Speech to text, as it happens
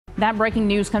That breaking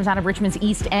news comes out of Richmond's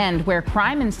East End, where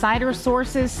Crime Insider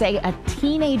sources say a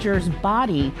teenager's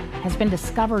body has been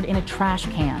discovered in a trash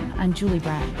can. I'm Julie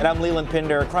Bragg. And I'm Leland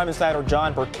Pinder. Crime Insider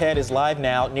Jon Burkett is live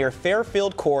now near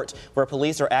Fairfield Court, where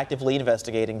police are actively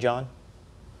investigating. John?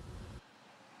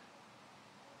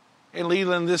 Hey,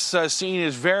 Leland, this scene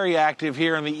is very active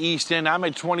here in the East End. I'm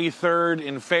at 23rd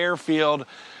in Fairfield.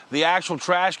 The actual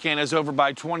trash can is over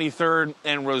by 23rd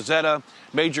and Rosetta.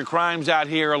 Major Crimes out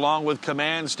here along with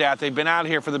command staff. They've been out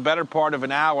here for the better part of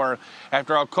an hour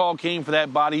after a call came for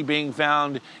that body being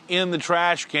found in the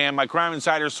trash can. My Crime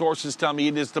Insider sources tell me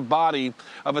it is the body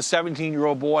of a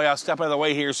 17-year-old boy. I'll step out of the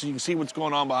way here so you can see what's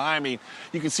going on behind me.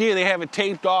 You can see they have it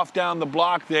taped off down the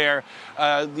block there.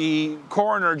 The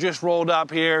coroner just rolled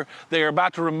up here. They are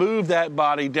about to remove that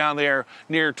body down there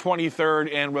near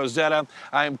 23rd and Rosetta.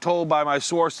 I am told by my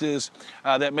sources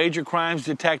that major crimes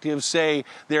detectives say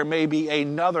there may be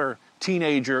another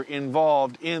teenager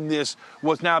involved in this,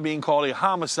 what's now being called a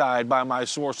homicide by my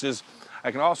sources. I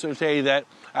can also tell you that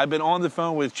I've been on the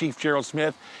phone with Chief Gerald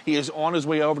Smith. He is on his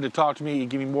way over to talk to me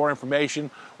and give me more information.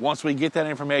 Once we get that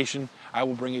information, I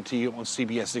will bring it to you on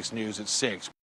CBS 6 News at 6.